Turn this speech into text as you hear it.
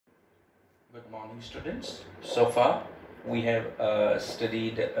Good morning, students. So far, we have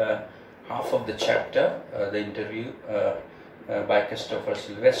studied half of the chapter, the interview by Christopher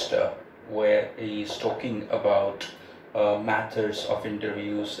Sylvester, where he is talking about methods of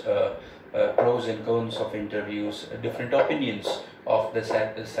interviews, pros and cons of interviews, different opinions of the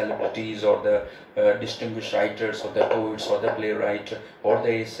celebrities or the distinguished writers or the poets or the playwright or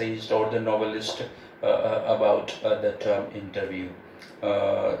the essayist or the novelist about the term interview.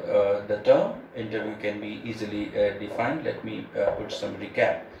 The term interview can be easily defined. Let me put some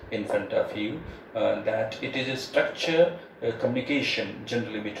recap in front of you that it is a structured communication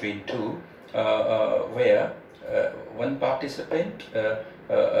generally between two where one participant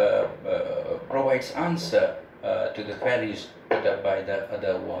provides answer to the queries put up by the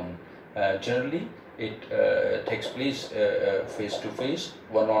other one. Generally it takes place face to face,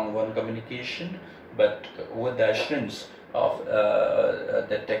 one-on-one communication, but with the assurance of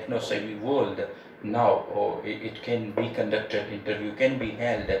the techno-savvy world now, it can be conducted, interview can be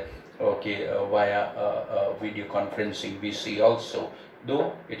held via video conferencing VC also,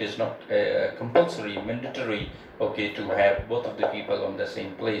 though it is not compulsory, mandatory to have both of the people on the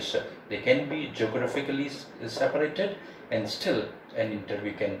same place. They can be geographically separated and still an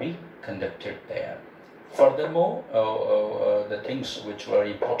interview can be conducted there. Furthermore, the things which were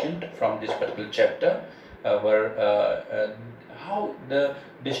important from this particular chapter were how the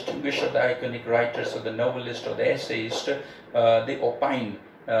distinguished or the iconic writers or the novelist or the essayist they opine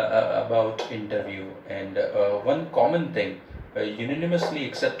about interview, and one common thing unanimously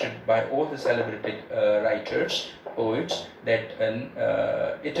accepted by all the celebrated writers, poets, that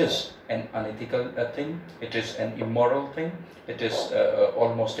it is an unethical thing, it is an immoral thing, it is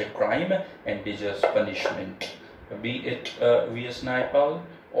almost a crime and deserves punishment. Be it V.S. Naipaul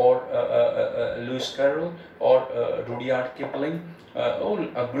or Lewis Carroll or Rudyard Kipling, all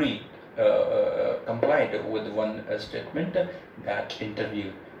agreed, complied with one statement that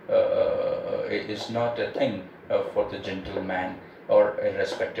interview is not a thing for the gentleman or a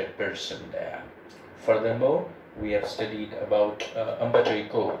respected person there. Furthermore, we have studied about Umberto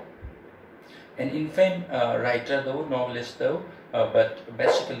Eco, an infame writer though, novelist though, but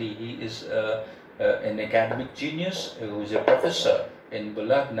basically he is an academic genius who is a professor in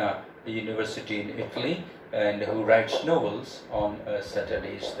Bologna University in Italy and who writes novels on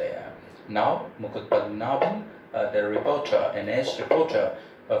Saturdays there. Now, Mukund Padmanabhan, the reporter, an ace reporter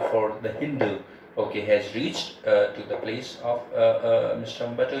for the Hindu, has reached to the place of Mr.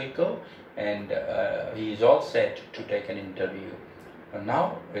 Umberto Eco, and he is all set to take an interview.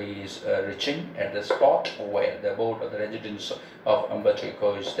 Now he is reaching at the spot where the abode of the residence of Umberto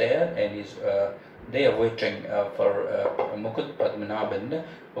Eco is there, and is they are waiting for Mukund Padmanabhan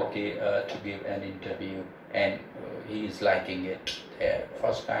to give an interview, and he is liking it.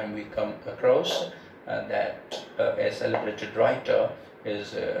 First time we come across that a celebrated writer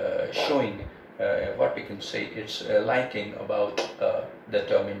is showing what we can say it's liking about the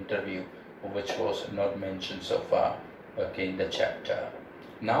term interview, which was not mentioned so far in the chapter.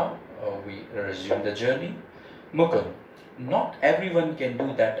 Now we resume the journey. Mukund, not everyone can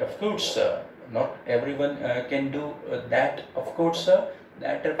do that, of course, sir. Not everyone can do that, of course, sir.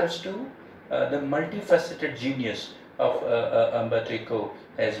 That refers to the multifaceted genius of Umberto Eco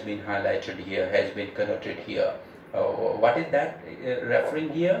has been highlighted here, has been connoted here. What is that referring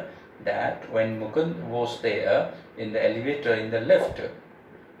here? That when Mukund was there in the elevator, in the lift,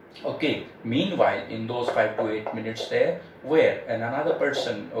 meanwhile in those 5 to 8 minutes there, where another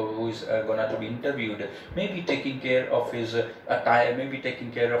person who is going to be interviewed may be taking care of his attire, may be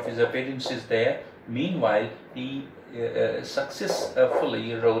taking care of his appearances there, meanwhile he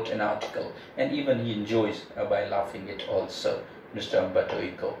successfully wrote an article, and even he enjoys by laughing it also, Mr. Umberto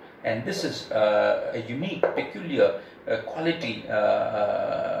Eco. And this is a unique, peculiar quality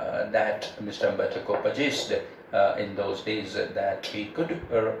that Mr. Umberto Eco possessed in those days, that he could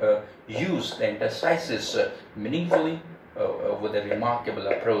use the interstices meaningfully with a remarkable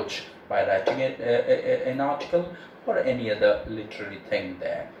approach by writing an article or any other literary thing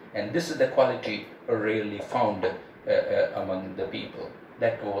there. And this is the quality rarely found among the people.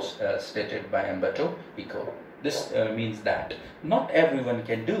 That was stated by Umberto Eco. This means that not everyone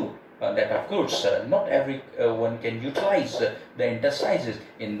can do that, of course, not everyone can utilize the interstices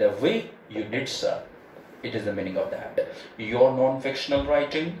in the way you did, sir. It is the meaning of that. Your non-fictional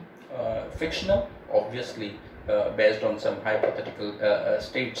writing, fictional, obviously based on some hypothetical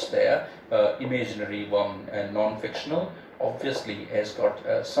states there, imaginary one, and non-fictional, obviously has got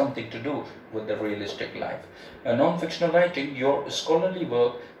something to do with the realistic life. Non-fictional writing, your scholarly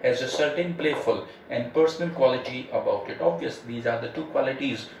work has a certain playful and personal quality about it. Obviously, these are the two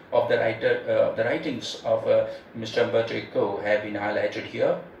qualities of the writings of Mr. Umberto Eco have been highlighted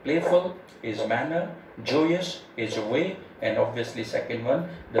here. Playful, his manner; joyous, his way; and obviously second one,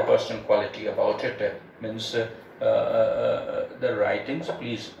 the personal quality about it. Means the writings,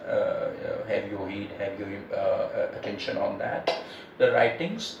 please have your heed, have your attention on that. The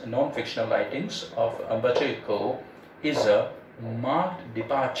writings, non-fictional writings of Umberto Eco is a marked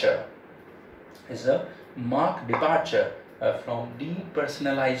departure, from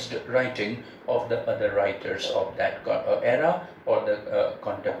depersonalized writing of the other writers of that era or the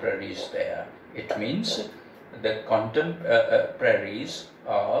contemporaries there. It means the contemporaries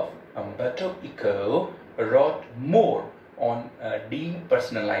of Umberto Eco wrote more on a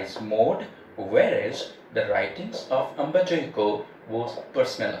depersonalized mode, whereas the writings of Umberto Eco was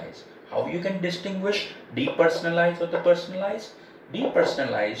personalized. How you can distinguish depersonalized or the personalized?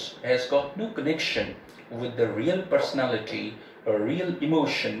 Depersonalized has got no connection with the real personality or real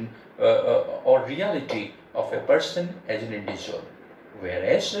emotion or reality of a person as an individual,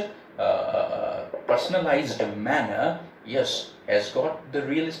 whereas personalized manner, yes, has got the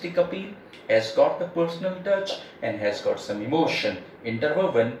realistic appeal, has got the personal touch, and has got some emotion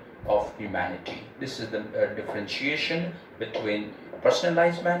interwoven of humanity. This is the differentiation between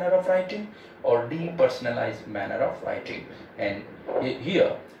personalized manner of writing or depersonalized manner of writing. And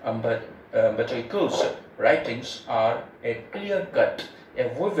here Umberto Eco's writings are a clear-cut, a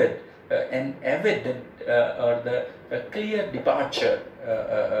vivid, an evident or the clear departure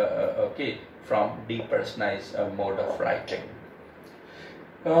from depersonalized mode of writing.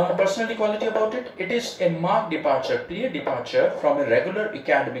 Personality quality about it, it is a marked departure, clear departure from a regular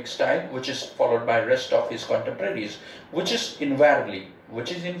academic style, which is followed by rest of his contemporaries, which is invariably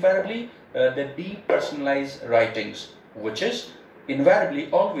the depersonalized writings, which is invariably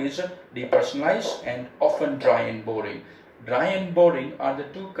always depersonalized and often dry and boring. Dry and boring are the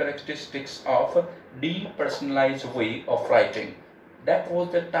two characteristics of depersonalized way of writing. That was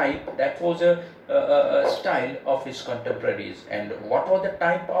the type, that was a style of his contemporaries. And what was the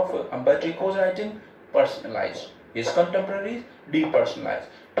type of Umberto Eco's writing? Personalized. His contemporaries, depersonalized.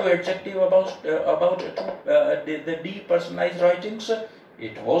 Two adjectives about the depersonalized writings: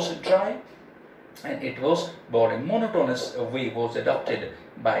 it was dry and it was boring. Monotonous way was adopted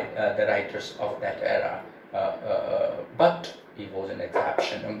by the writers of that era. But he was an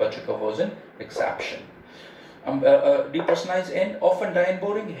exception. Umberto Eco was an exception. Depersonalized and often dry and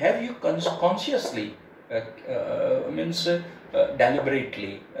boring. Have you consciously,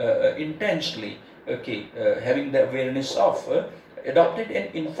 deliberately, intensely, having the awareness of adopted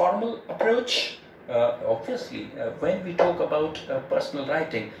an informal approach? Obviously, when we talk about personal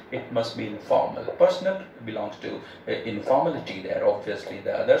writing, it must be informal. Personal belongs to informality there. Obviously,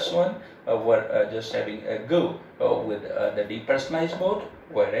 the others one were just having a go with the depersonalized mode,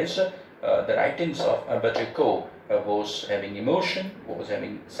 whereas the writings of Umberto Eco was having emotion, was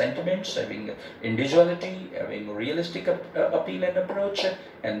having sentiments, having individuality, having realistic appeal and approach,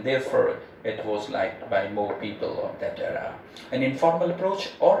 and therefore it was liked by more people of that era. An informal approach,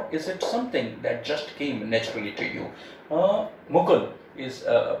 or is it something that just came naturally to you? Mukul is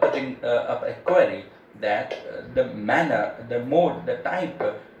putting up a query that the manner, the mode, the type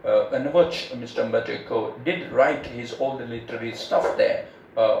in which Mr. Umberto Eco did write his all the literary stuff there,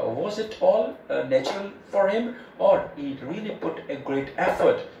 was it all natural for him, or he really put a great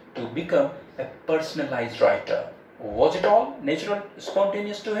effort to become a personalized writer? Was it all natural,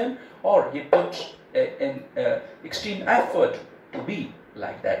 spontaneous to him, or he put an extreme effort to be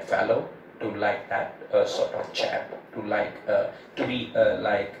like that fellow, to like that sort of chap, to like to be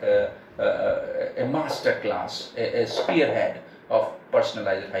like a master class, a spearhead of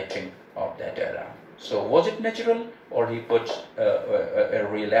personalized writing of that era? So was it natural, or he put a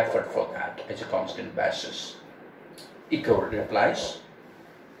real effort for that as a constant basis? Eco replies,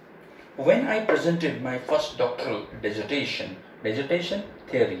 when I presented my first doctoral dissertation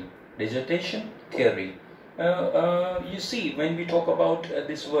theory, you see, when we talk about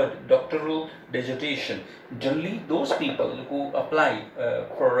this word doctoral dissertation, generally those people who apply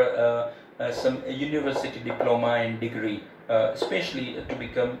for some university diploma and degree, especially to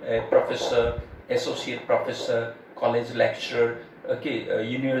become a professor, associate professor, college lecturer,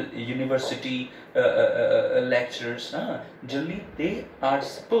 university lecturers, generally they are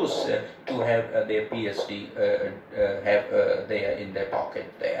supposed to have their PhD have there in their pocket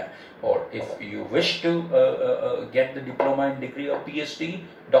there. Or if you wish to get the diploma and degree of PhD,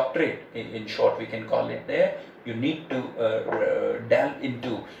 doctorate in short we can call it there, you need to delve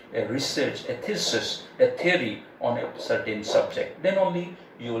into a research, a thesis, a theory on a certain subject. Then only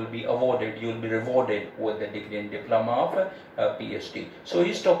you will be awarded, you will be rewarded with the degree and diploma of PhD. So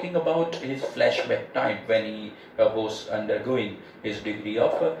he's talking about his flashback time when he was undergoing his degree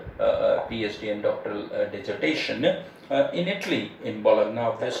of PhD and doctoral dissertation. In Italy, in Bologna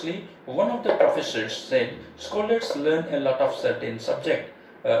obviously, one of the professors said, scholars learn a lot of certain subject,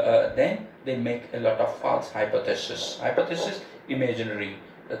 then they make a lot of false hypotheses. Hypothesis, imaginary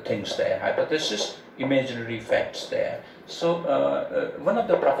things there. Hypothesis, imaginary facts there. So one of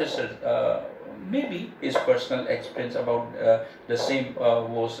the professors, maybe his personal experience about the same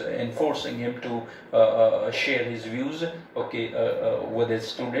was enforcing him to share his views, okay, with his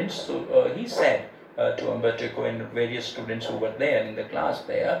students. So he said to Umberto Eco and various students who were there in the class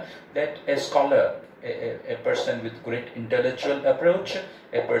there, that a scholar, a person with great intellectual approach,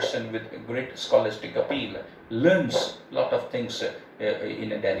 a person with great scholastic appeal, learns a lot of things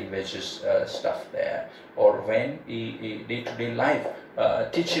in a daily basis stuff there. Or when he day-to-day life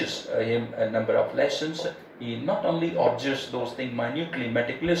teaches him a number of lessons, he not only observes those things minutely,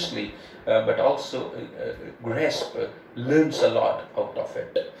 meticulously, but also learns a lot out of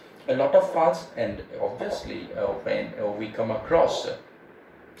it. A lot of false, and obviously when we come across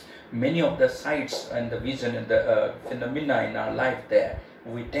many of the sights and the vision and the phenomena in our life there,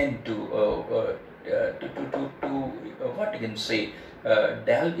 we tend to what you can say,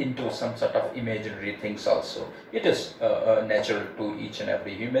 delve into some sort of imaginary things also. It is natural to each and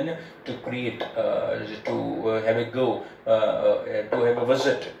every human to create, to have a go, to have a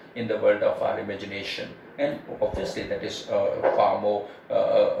visit in the world of our imagination. And obviously that is far more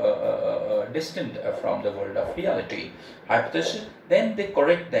distant from the world of reality. Hypothesis, then they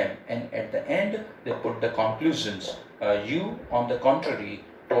correct them, and at the end they put the conclusions. You, on the contrary,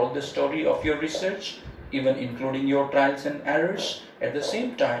 told the story of your research, even including your trials and errors. At the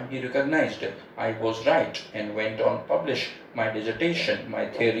same time, he recognized I was right and went on publish my dissertation, my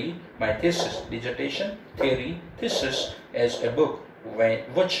theory, my thesis, dissertation, theory, thesis as a book,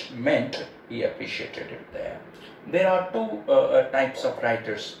 which meant he appreciated it there. There are two types of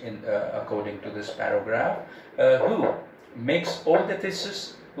writers in according to this paragraph, who makes all the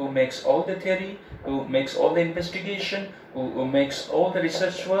thesis, who makes all the theory, who makes all the investigation, who makes all the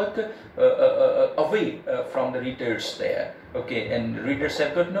research work away from the readers there. Okay, and readers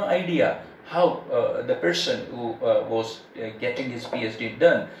have got no idea how the person who was getting his PhD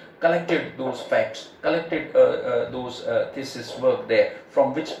done collected those facts, collected those thesis work there,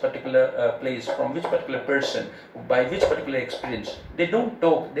 from which particular place, from which particular person, by which particular experience. They don't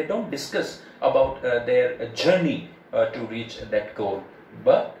talk, they don't discuss about their journey to reach that goal.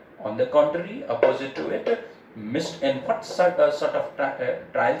 But on the contrary, opposite to it, and what sort of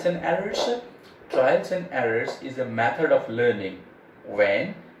trials and errors? Trials and errors is a method of learning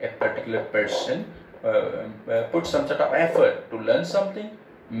when a particular person puts some sort of effort to learn something,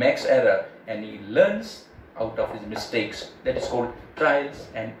 makes error, and he learns out of his mistakes. That is called trials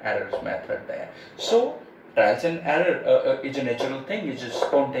and errors method there. So trials and error is a natural thing, it's a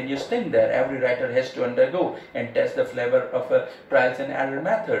spontaneous thing there. Every writer has to undergo and test the flavor of a trials and error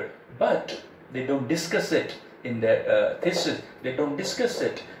method. But they don't discuss it in their thesis, they don't discuss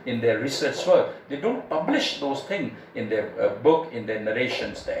it in their research work, they don't publish those things in their book, in their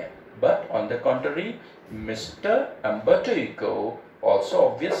narrations there. But on the contrary, Mr. Umberto Eco also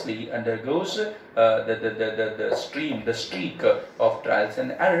obviously undergoes the streak of trials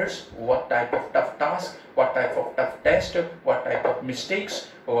and errors. What type of tough task, what type of tough test, what type of mistakes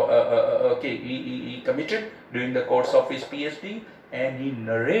he committed during the course of his PhD, and he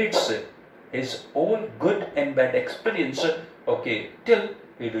narrates his all good and bad experience, till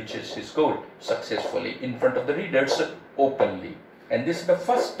he reaches his goal successfully in front of the readers openly. And this is the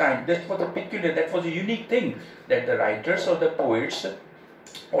first time, that was a peculiar, that was a unique thing, that the writers or the poets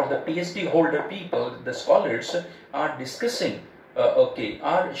or the PhD holder people, the scholars, are discussing,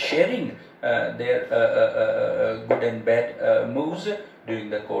 are sharing their good and bad moves during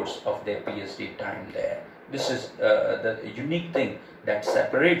the course of their PhD time there. This is the unique thing that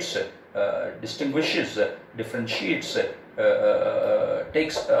separates, distinguishes, differentiates,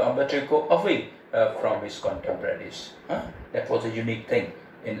 takes Umberto Eco away from his contemporaries. That was a unique thing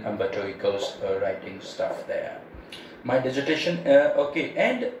in Umberto Eco's writing stuff there. My dissertation,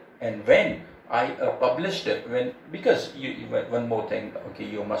 and when I published it because one more thing, okay,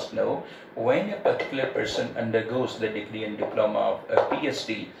 you must know, when a particular person undergoes the degree and diploma of a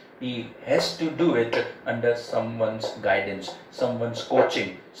PhD, he has to do it under someone's guidance, someone's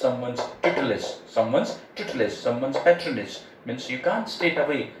coaching, someone's tutelage, someone's patronage. Means you can't straight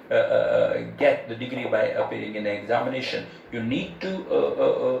away get the degree by appearing in an examination. You need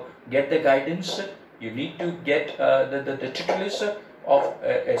to get the guidance, you need to get the tutelage of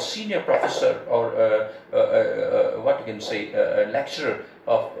a senior professor or what you can say, a lecturer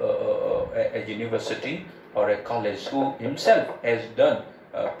of a university or a college who himself has done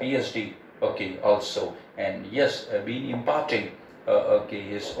a PhD, okay, also, and yes, been imparting okay,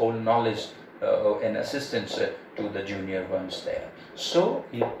 his own knowledge and assistance to the junior ones there. So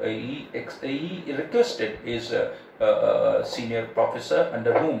he requested his senior professor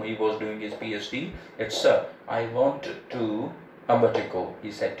under whom he was doing his PhD that, sir, I want to Umberto,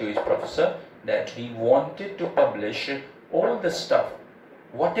 he said to his professor that he wanted to publish all the stuff,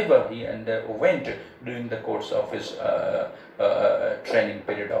 whatever he underwent during the course of his training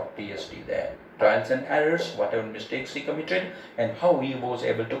period of PhD there. Trials and errors, whatever mistakes he committed, and how he was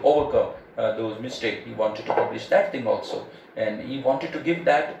able to overcome those mistakes. He wanted to publish that thing also, and he wanted to give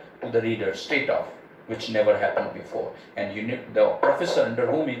that to the reader straight off, which never happened before. And the professor under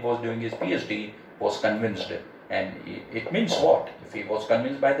whom he was doing his PhD was convinced. And it means what? If he was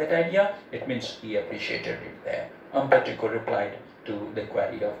convinced by that idea, it means he appreciated it there. Umberto replied to the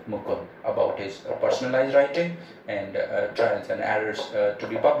query of Mukund about his personalized writing and trials and errors to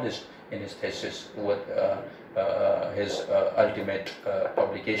be published in his thesis with his ultimate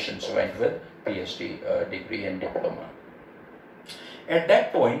publications went with PhD degree and diploma. At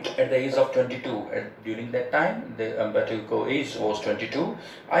that point, at the age of 22, during that time, the Umberto age was 22,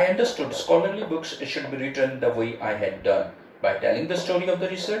 I understood scholarly books should be written the way I had done, by telling the story of the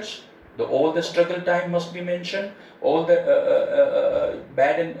research. All the struggle time must be mentioned, all the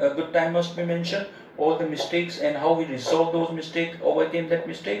bad and good time must be mentioned, all the mistakes and how we resolved those mistakes, overcame that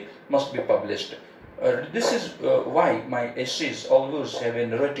mistake, must be published. This is why my essays always have a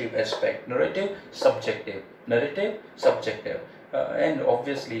narrative aspect, narrative, subjective, and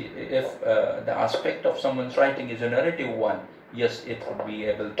obviously if the aspect of someone's writing is a narrative one, yes, it would be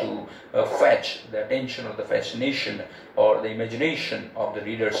able to fetch the attention or the fascination or the imagination of the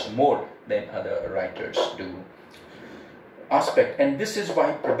readers more than other writers do. And this is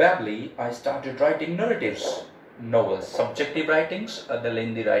why probably I started writing narratives, novels. Subjective writings, the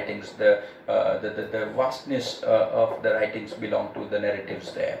lengthy writings, the vastness of the writings belong to the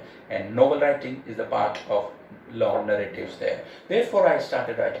narratives there, and novel writing is the part of long narratives there. Therefore, I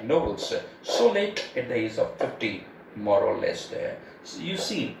started writing novels so late at the age of 50, more or less there. So you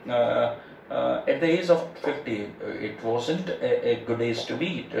see, at the age of 50, it wasn't a good age to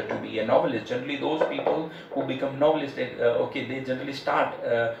be a novelist. Generally, those people who become novelists, they generally start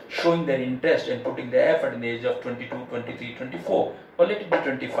showing their interest and putting their effort in the age of 22, 23, 24, or let it be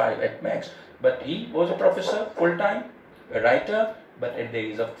 25 at max. But he was a professor full-time, a writer, but at the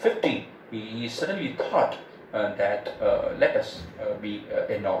age of 50, he suddenly thought that let us be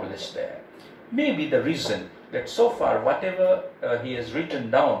a novelist there. Maybe the reason that so far whatever he has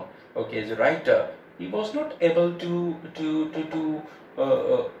written down, okay, as a writer, he was not able to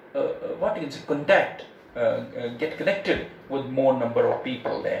what you can say, get connected with more number of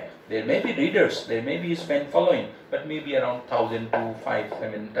people there. There may be readers, there may be his fan following, but maybe around 1,000 to 5,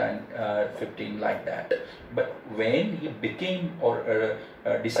 7, 10, 15 like that. But when he became or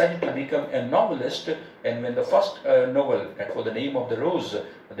decided to become a novelist, and when the first novel, that for the name of the rose,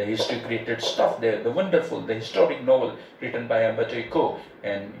 the history created stuff there, the wonderful, the historic novel written by Umberto Eco,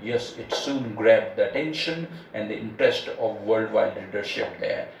 and yes, it soon grabbed the attention and the interest of worldwide readership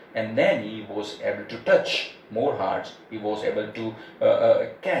there. And then he was able to touch more hearts, he was able to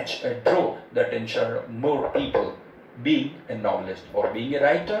catch and draw the attention of more people. Being a novelist or being a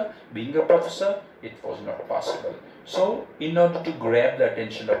writer, being a professor, it was not possible. So in order to grab the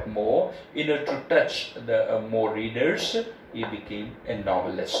attention of more, in order to touch the more readers, he became a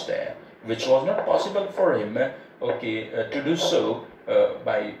novelist there, which was not possible for him to do so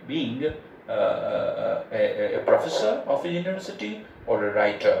by being a professor of a university or a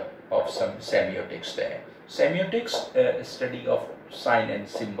writer of some semiotics there. Semiotics, a study of sign and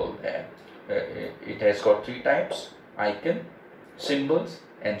symbol there. It has got 3 types: icon, symbols,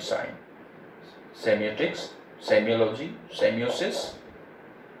 and sign. Semiotics, semiology, semiosis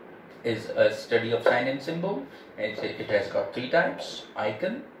is a study of sign and symbol. It has got 3 types: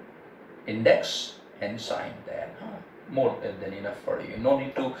 icon, index, and sign there. More than enough for you. No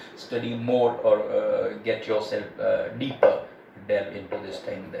need to study more or get yourself deeper, delve into this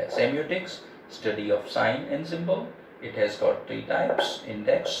thing there. Semiotics, study of sign and symbol. It has got three types: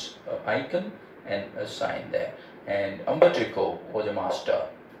 index, icon, and a sign there. And Umberto Eco was a master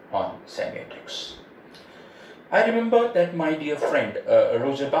on semiotics. I remember that my dear friend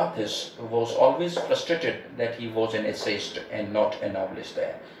Roger Barthes was always frustrated that he was an essayist and not a novelist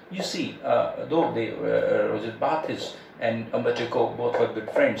there. You see, though Roger Barthes and Umberto Eco both were good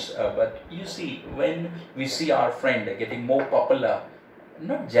friends, but you see, when we see our friend getting more popular,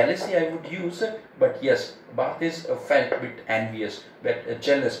 not jealousy I would use, but yes, Barthes felt a bit envious, but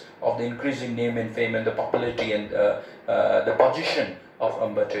jealous of the increasing name and fame and the popularity and the position of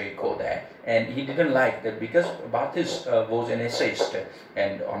Umberto Eco there. And he didn't like that because Barthes was an essayist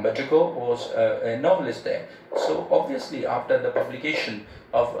and Umberto Eco was a novelist there. So obviously after the publication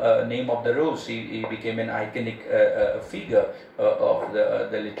of Name of the Rose, he became an iconic figure of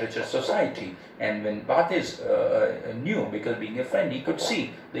the literature society. And when Barthes knew, because being a friend, he could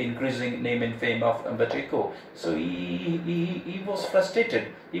see the increasing name and fame of Umberto Eco. So he was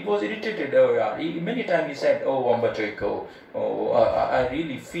frustrated, he was irritated. Many times he said, "Oh, Umberto Eco, oh, I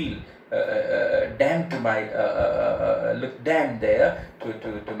really feel damn to my look damn there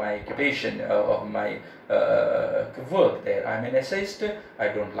to my occupation of my work there. I'm an essayist. I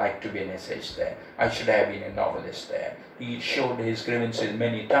don't like to be an essayist there. I should have been a novelist there." He showed his grievances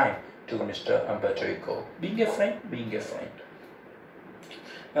many times to Mr. Umberto Eco. Being a friend, being a friend.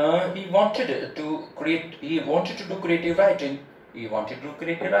 He wanted to create. He wanted to do creative writing. He wanted to do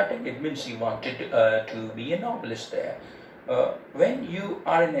creative writing. It means he wanted to be a novelist there. When you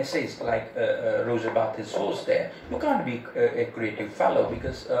are an essayist like Roger Barthes was there, you can't be a creative fellow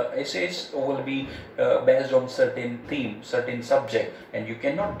because essays will be based on certain theme, certain subject, and you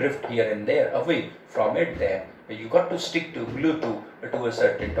cannot drift here and there away from it there. You got to stick to, glue to a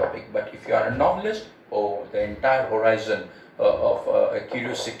certain topic. But if you are a novelist, oh, the entire horizon of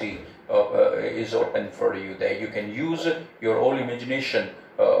curiosity is open for you there. You can use your whole imagination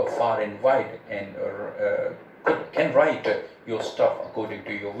far and wide and can write your stuff according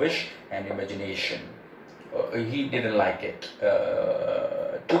to your wish and imagination. He didn't like it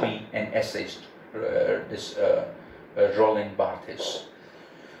to be an essayist, this Roland Barthes.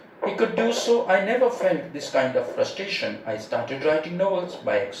 He could do so. I never felt this kind of frustration. I started writing novels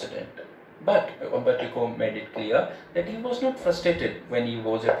by accident. But Umberto Eco made it clear that he was not frustrated when he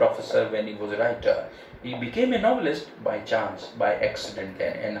was a professor, when he was a writer. He became a novelist by chance, by accident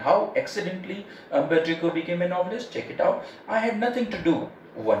then. And how accidentally Umberto Eco became a novelist? Check it out. I had nothing to do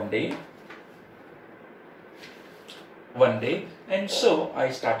one day, and so I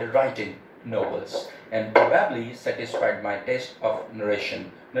started writing novels and probably satisfied my taste of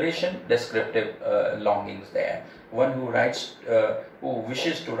narration, descriptive longings there. One who writes, who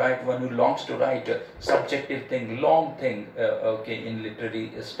wishes to write, one who longs to write, subjective thing, long thing, okay, in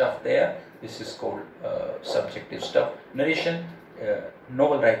literary stuff there. This is called subjective stuff. Narration,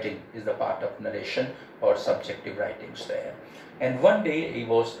 novel writing is the part of narration or subjective writings there. And one day he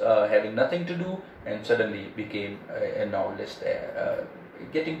was having nothing to do and suddenly became a novelist there.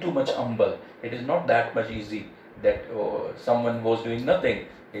 Getting too much humble. It is not that much easy that someone was doing nothing.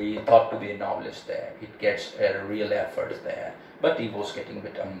 He thought to be a novelist there. It gets a real effort there. But he was getting a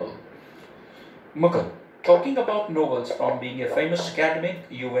bit humble. Mukund, talking about novels, from being a famous academic,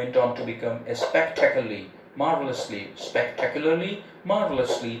 you went on to become a spectacularly, marvelously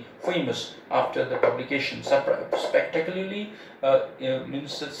famous after the publication. Spectacularly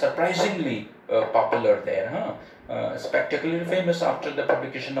means surprisingly popular there, huh? Spectacularly famous after the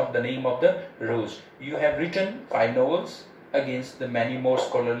publication of The Name of the Rose. You have written 5 novels against the many more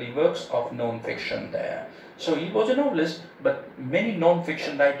scholarly works of non-fiction there. So he was a novelist, but many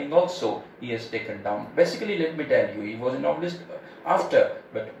non-fiction writing also he has taken down. Basically, let me tell you, he was a novelist after,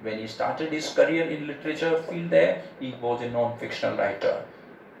 but when he started his career in literature field there, he was a non-fictional writer.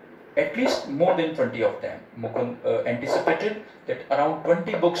 At least more than 20 of them. Mukund anticipated that around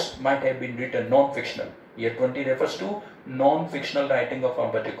 20 books might have been written non-fictional. Year 20 refers to non-fictional writing of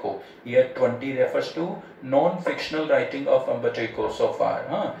Umberto Eco. Year 20 refers to non-fictional writing of Umberto Eco so far,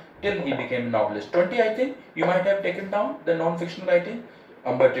 huh? Till he became a novelist. 20, I think, you might have taken down the non-fictional writing.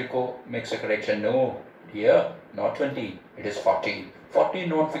 Umberto Eco makes a correction. No, dear, not 20, it is 40. 40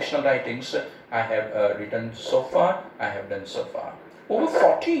 non-fictional writings I have written so far, I have done so far. Over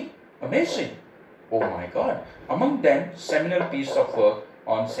 40, amazing. Oh my God. Among them, seminal piece of work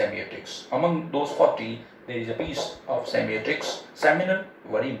on semiotics. Among those 40, there is a piece of semiotics. Seminal,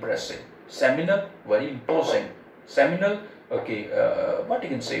 very impressive. Seminal, very imposing. Seminal, okay, what you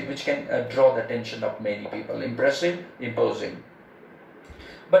can say, which can draw the attention of many people. Impressive, imposing.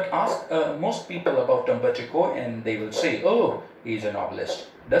 But ask most people about Umberto Eco and they will say, oh, he is a novelist.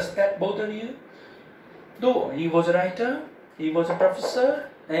 Does that bother you? Though he was a writer, he was a professor,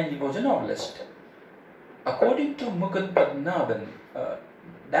 and he was a novelist. According to Mukund Padmanabhan,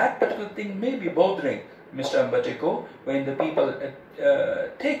 that particular thing may be bothering Mr. Umberto Eco when the people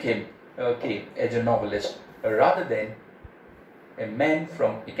take him as a novelist rather than a man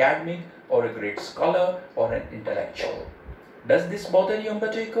from academic or a great scholar or an intellectual. Does this bother you,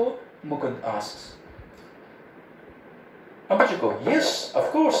 Umberto Eco? Mukund asks. Umberto Eco, yes, of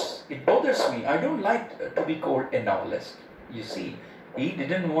course, it bothers me. I don't like to be called a novelist. You see, he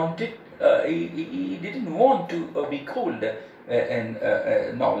didn't want it. He didn't want to be called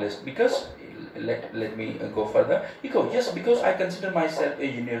a novelist because. Let me go further. He goes, yes, because I consider myself a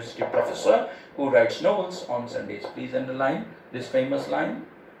university professor who writes novels on Sundays. Please underline this famous line.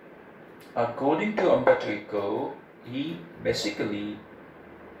 According to Umberto Eco, he basically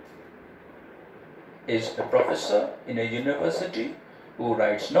is a professor in a university who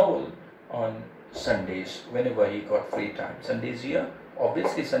writes novel on Sundays whenever he got free time. Sundays here,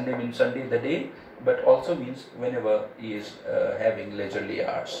 obviously Sunday means Sunday the day, but also means whenever he is having leisurely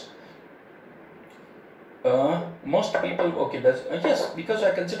hours. Most people, yes, because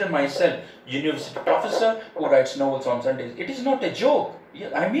I consider myself university professor who writes novels on Sundays. It is not a joke. Yeah,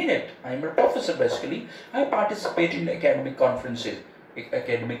 I mean it. I am a professor basically. I participate in academic conferences,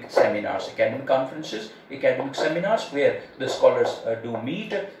 academic seminars, academic seminars where the scholars do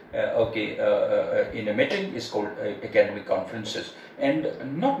meet. In a meeting is called academic conferences, and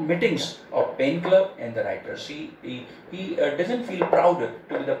not meetings of pen club and the writers. He doesn't feel proud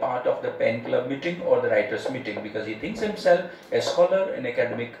to be the part of the pen club meeting or the writers meeting because he thinks himself a scholar, an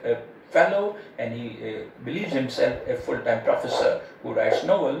academic fellow, and he believes himself a full-time professor who writes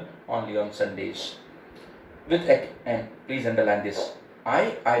novel only on Sundays. And please underline this,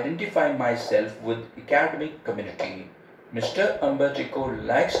 I identify myself with academic community. Mr. Umberto Eco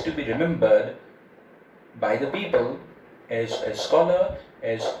likes to be remembered by the people as a scholar,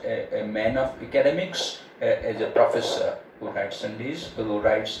 as a man of academics, as a professor who writes Sundays, who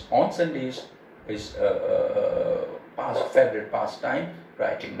writes on Sundays, his favorite pastime,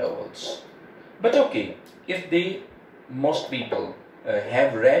 writing novels. But okay, if most people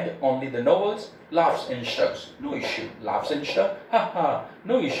have read only the novels, laughs and shrugs, no issue. Laughs and shrugs, ha,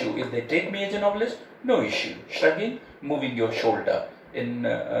 no issue. If they take me as a novelist, no issue. Shrugging, moving your shoulder in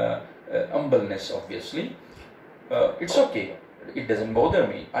humbleness, obviously. It's okay. It doesn't bother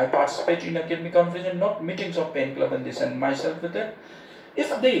me. I participate in academic conferences, not meetings of pen club and this and myself with it.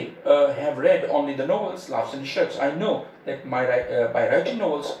 If they have read only the novels, laughs and shrugs, I know that by writing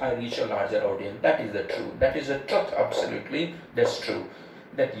novels, I reach a larger audience. That is the truth. That is the truth, absolutely. That's true.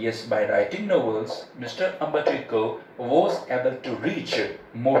 That yes, by writing novels, Mr. Umberto Eco was able to reach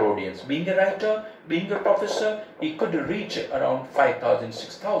more audience. Being a writer, being a professor, he could reach around 5,000,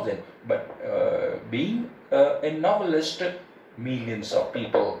 6,000. But being a novelist, millions of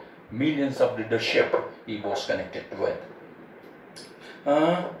people, millions of readership he was connected with.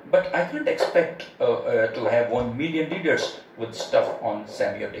 But I can't expect to have 1 million readers with stuff on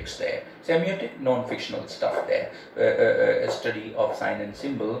semiotics there. Semiotic, non-fictional stuff there. A study of sign and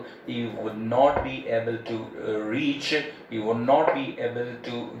symbol, he would not be able to reach, he would not be able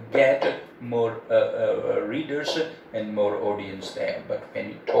to get more readers and more audience there. But when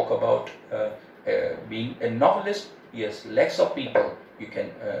you talk about being a novelist, yes, lakhs of people you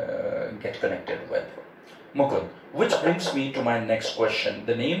can get connected with. Mukund, which brings me to my next question.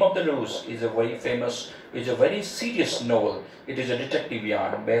 The Name of the Rose is a very serious novel. It is a detective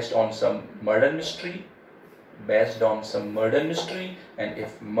yarn based on some murder mystery. And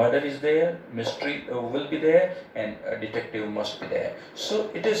if murder is there, mystery will be there, and a detective must be there. So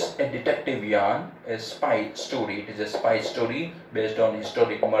it is a detective yarn, a spy story. It is a spy story based on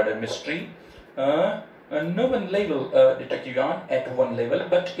historic murder mystery. No one label detective yarn at one level,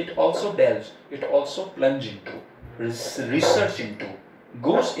 but it also plunges into, research into,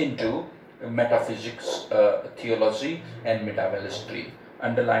 goes into metaphysics, theology, and metabalistry.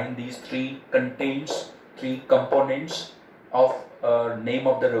 Underline these three components of Name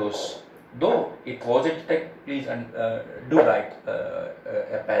of the Rose. Though it was a detective, please do write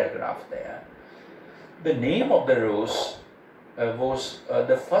a paragraph there. The Name of the Rose was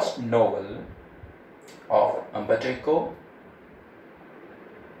the first novel of Umberto Eco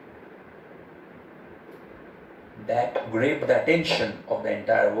that grabbed the attention of the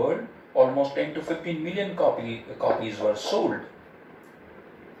entire world. Almost 10 to 15 million copies were sold.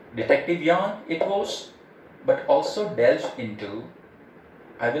 Detective yarn it was, but also delved into,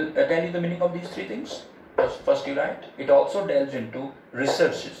 I will tell you the meaning of these three things. First you write, it also delves into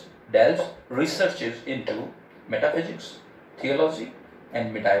researches into metaphysics, theology,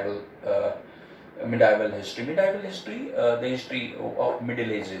 and medieval history. Medieval history, the history of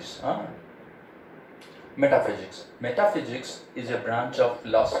Middle Ages. Metaphysics. Metaphysics is a branch of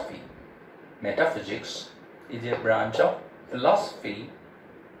philosophy. Metaphysics is a branch of philosophy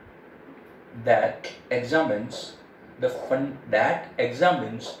that examines the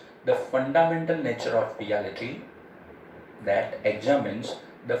fundamental nature of reality. That examines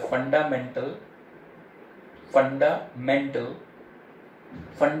the fundamental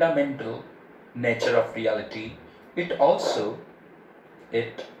nature of reality. It also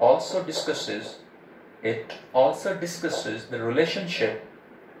discusses the relationship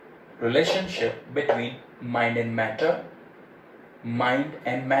between mind and matter,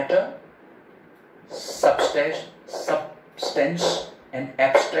 substance and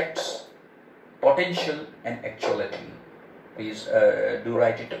abstracts, potential and actuality. Please do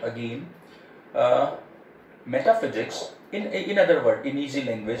write it again. Metaphysics, in other words, in easy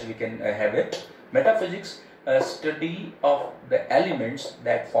language we can have it. Metaphysics, a study of the elements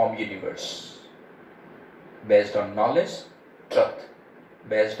that form universe, based on knowledge, truth,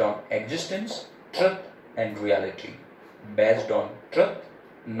 based on existence, truth and reality, based on truth,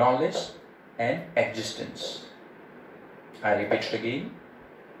 knowledge and existence. I repeat it again.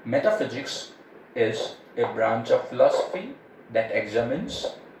 Metaphysics is a branch of philosophy that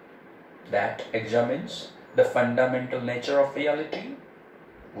examines the fundamental nature of reality.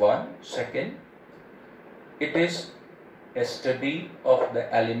 Second, it is a study of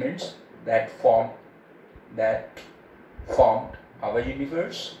the elements that formed our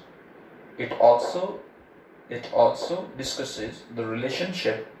universe. It also discusses the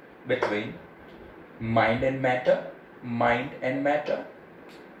relationship between mind and matter,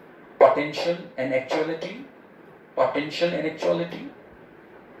 potential and actuality,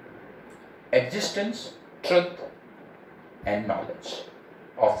 existence, truth and knowledge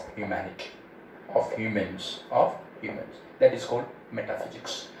of humanity, of humans. That is called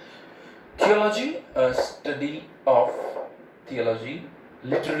metaphysics. Theology, a study of theology,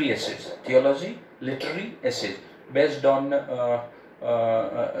 literary essays, based on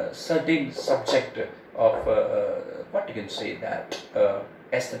certain subject of what you can say that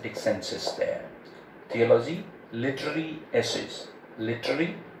aesthetic senses there. Theology, literary essays,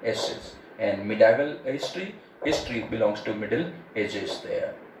 and medieval history belongs to Middle Ages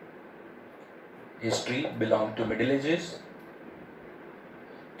there. History belongs to Middle Ages.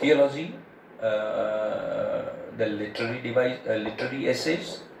 Theology, the literary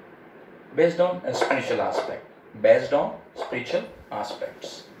essays based on a spiritual aspect,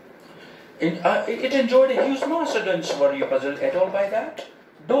 It enjoyed a huge mass. Were you puzzled at all by that?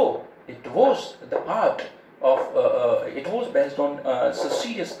 Though it was the part of, it was based on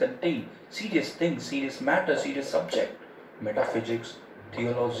serious things, serious matter, serious subject. Metaphysics,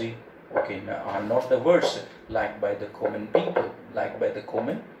 theology, are not the words liked by the common people,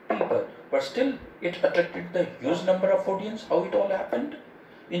 but still it attracted the huge number of audience. How it all happened?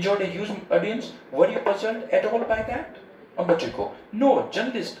 Enjoyed a huge audience. Were you puzzled at all by that? Ambachiko, no,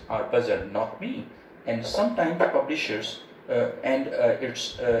 journalists are puzzled, not me. And sometimes publishers, and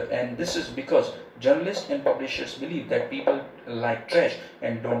this is because journalists and publishers believe that people like trash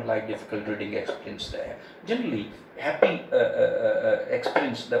and don't like difficult reading experience there. Generally, happy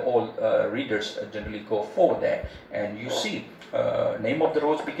experience, the all readers generally go for that. And you see, Name of the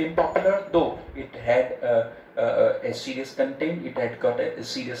Rose became popular, though it had a serious content, it had got a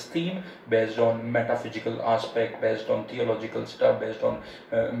serious theme based on metaphysical aspect, based on theological stuff, based on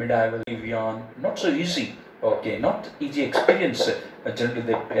medieval Evian. Not so easy, not easy experience generally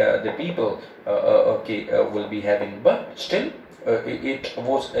the people will be having, but still it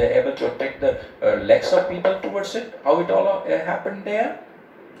was able to attract the lakhs of people towards it. How it all happened there?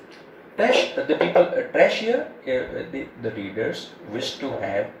 Trash here, the readers wish to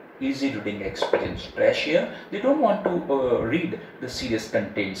have easy reading experience. Trash here, they don't want to read the serious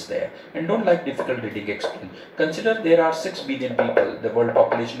contents there and don't like difficult reading experience. Consider there are 6 billion people, the world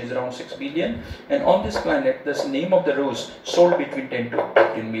population is around 6 billion, and on this planet the Name of the Rose sold between 10 to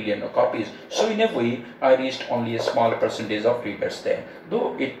 15 million copies. So in a way I reached only a small percentage of readers there.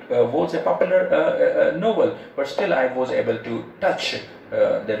 Though it was a popular novel, but still I was able to touch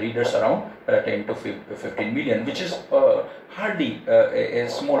the readers around 10 to 15 million, which is hardly a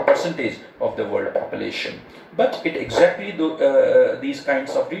small percentage of the world population. But it exactly these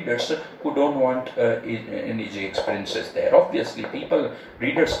kinds of readers who don't want easy experiences there. Obviously,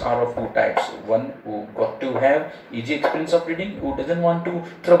 readers are of two types. One who got to have easy experience of reading, who doesn't want to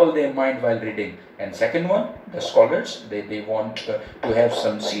trouble their mind while reading. And second one, the scholars, they want to have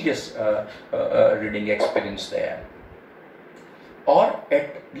some serious reading experience there. or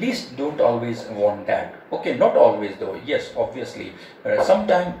at least don't always want that. Okay, not always though. Yes, obviously.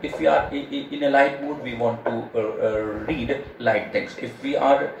 Sometimes if we are in a light mood, we want to read light things. If we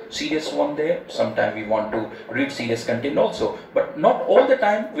are serious one day, sometimes we want to read serious content also. But not all the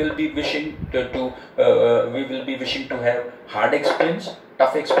time we'll be wishing we will be wishing to have hard experience,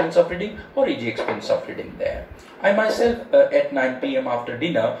 tough experience of reading, or easy experience of reading there. I myself at 9 p.m. after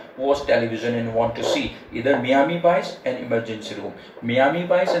dinner watch television and want to see either Miami Vice and Emergency Room. Miami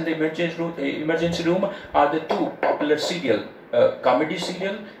Vice and the Emergency Room are the two popular serial, comedy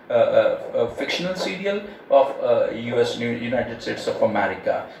serial, fictional serial of United States of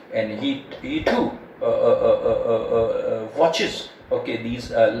America, and he too watches these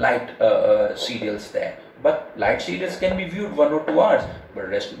light serials there. But light serials can be viewed 1 or 2 hours, but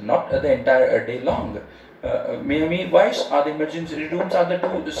rest not the entire day long. Miami Vice or the Emergency Rooms are the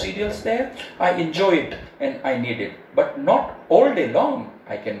two serials there. I enjoy it and I need it, but not all day long.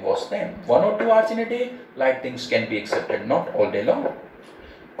 I can watch them 1 or 2 hours in a day. Light things can be accepted, not all day long.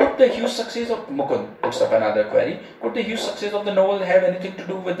 Could the huge success of Mukund puts up another query? Could the huge success of the novel have anything to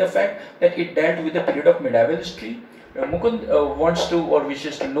do with the fact that it dealt with the period of medieval history? Mukund wants to or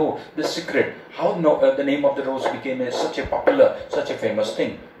wishes to know the secret, how the name of the rose became such a popular, such a famous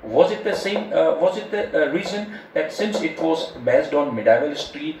thing. Was it the same? Was it the reason that since it was based on medieval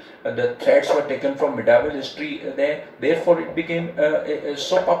history, the threads were taken from medieval history there, therefore it became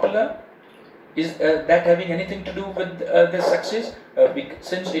so popular? Is that having anything to do with the success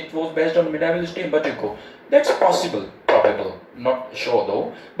since it was based on medieval history in Bajiko? That's possible, probable, not sure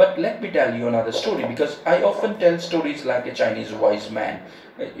though. But let me tell you another story, because I often tell stories like a Chinese wise man.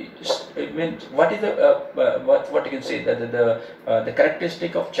 What is the what you can say that the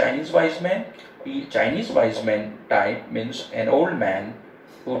characteristic of Chinese wise man? Chinese wise man type means an old man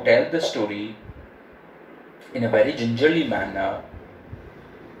who tells the story in a very gingerly manner,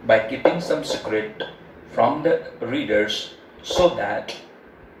 by keeping some secret from the readers, so that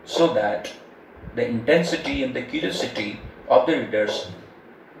the intensity and the curiosity of the readers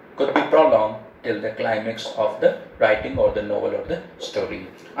could be prolonged till the climax of the writing or the novel or the story.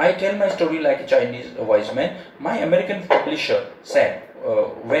 I tell my story like a Chinese wise man. My American publisher said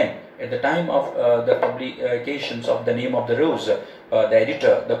when at the time of the publications of The Name of the Rose, the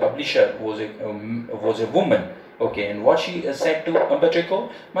editor, the publisher was a woman. Okay, and what she said to Bajiko,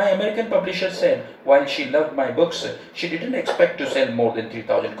 my American publisher said, while she loved my books, she didn't expect to sell more than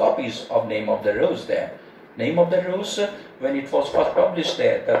 3,000 copies of Name of the Rose there. Name of the Rose, when it was first published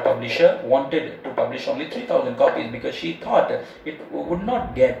there, the publisher wanted to publish only 3,000 copies because she thought it would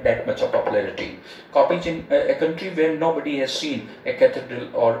not get that much of popularity. Copies in a country where nobody has seen a cathedral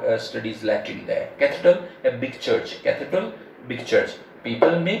or studies Latin there. Cathedral, a big church. Cathedral, big church.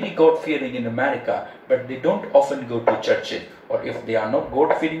 People may be God-fearing in America, but they don't often go to churches. Or if they are not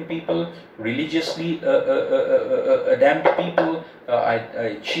God-fearing people, religiously damned people,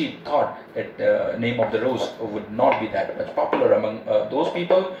 she thought that Name of the Rose would not be that much popular among those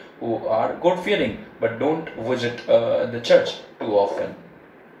people who are God-fearing but don't visit the church too often.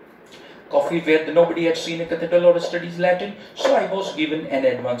 Coffee where nobody had seen a cathedral or studies Latin, so I was given an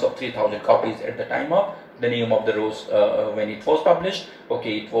advance of 3,000 copies at the time of The Name of the Rose when it was published.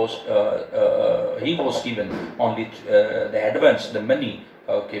 Okay, it was he was given only the advance, the money,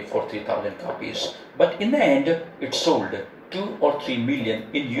 okay, for 3,000 copies. But in the end, it sold 2 or 3 million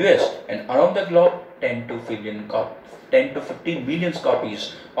in US, and around the globe 10 to 15 million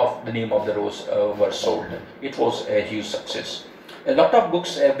copies of The Name of the Rose were sold. It was a huge success. A lot of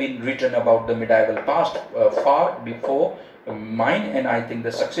books have been written about the medieval past far before mine, and I think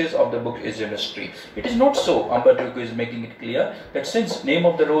the success of the book is a mystery. It is not so. Umberto Eco is making it clear that since Name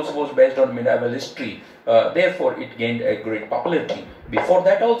of the Rose was based on medieval history, therefore it gained a great popularity. Before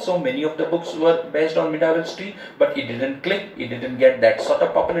that also many of the books were based on medieval history, but it didn't click, it didn't get that sort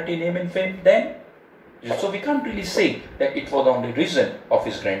of popularity, name and fame then. So we can't really say that it was the only reason of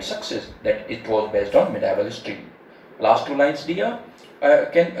his grand success, that it was based on medieval history. Last 2 lines, dear.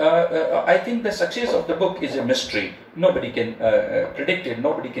 I think the success of the book is a mystery. Nobody can predict it,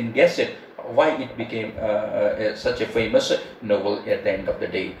 nobody can guess it, why it became such a famous novel at the end of the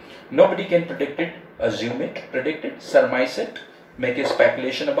day. Nobody can predict it, assume it, predict it, surmise it, make a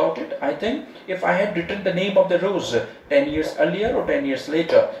speculation about it. I think if I had written The Name of the Rose 10 years earlier or 10 years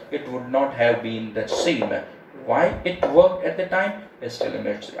later, it would not have been the same. Why it worked at the time is still a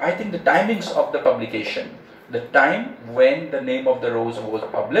mystery. I think the timings of the publication, the time when The Name of the Rose was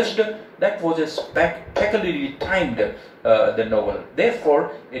published, that was a spectacularly timed the novel.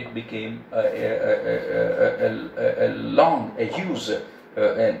 Therefore, it became a huge,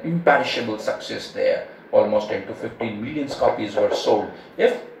 an imperishable success there. almost 10 to 15 million copies were sold.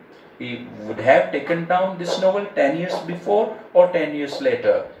 If he would have taken down this novel 10 years before or 10 years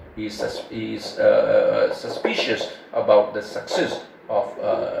later, he is suspicious about the success of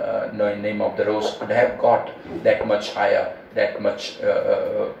Name of the Rose could have got that much higher, that much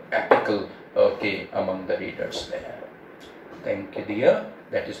epical, among the readers there. Thank you, dear.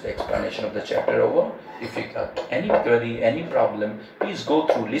 That is the explanation of the chapter over. If you got any query, any problem, please go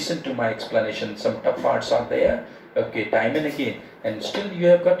through, listen to my explanation. Some tough parts are there, time and again. And still you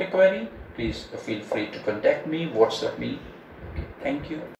have got a query, please feel free to contact me, WhatsApp me. Thank you.